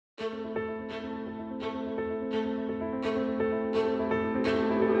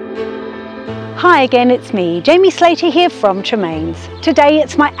Hi again, it's me, Jamie Slater here from Tremaines. Today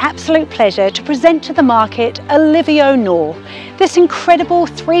it's my absolute pleasure to present to the market Olivia Nor. This incredible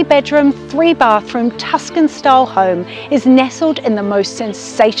 3-bedroom, 3-bathroom Tuscan style home is nestled in the most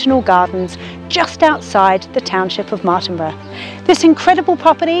sensational gardens just outside the township of Martinborough. This incredible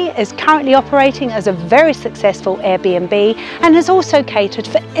property is currently operating as a very successful Airbnb and has also catered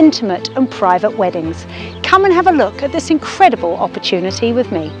for intimate and private weddings. Come and have a look at this incredible opportunity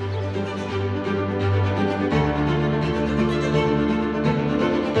with me.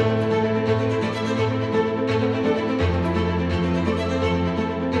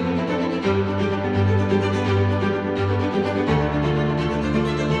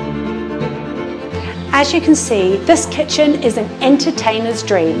 As you can see, this kitchen is an entertainer's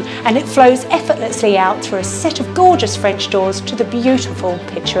dream and it flows effortlessly out through a set of gorgeous French doors to the beautiful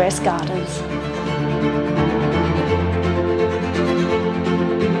picturesque gardens.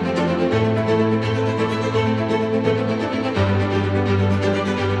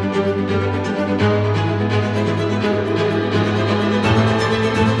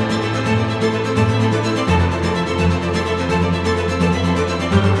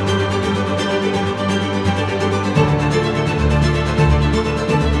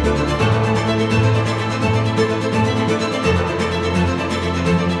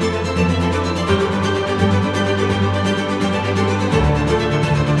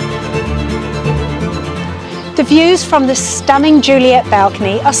 The views from this stunning Juliet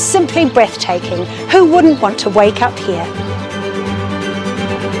balcony are simply breathtaking. Who wouldn't want to wake up here?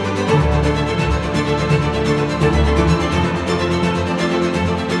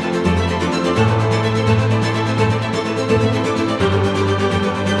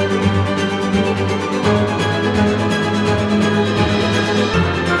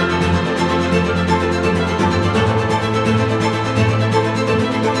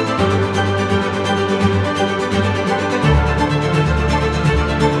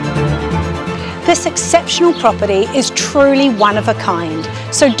 This exceptional property is truly one of a kind.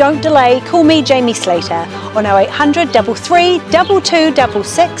 So don't delay, call me Jamie Slater on 0800 33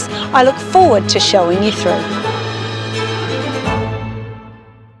 2266. I look forward to showing you through.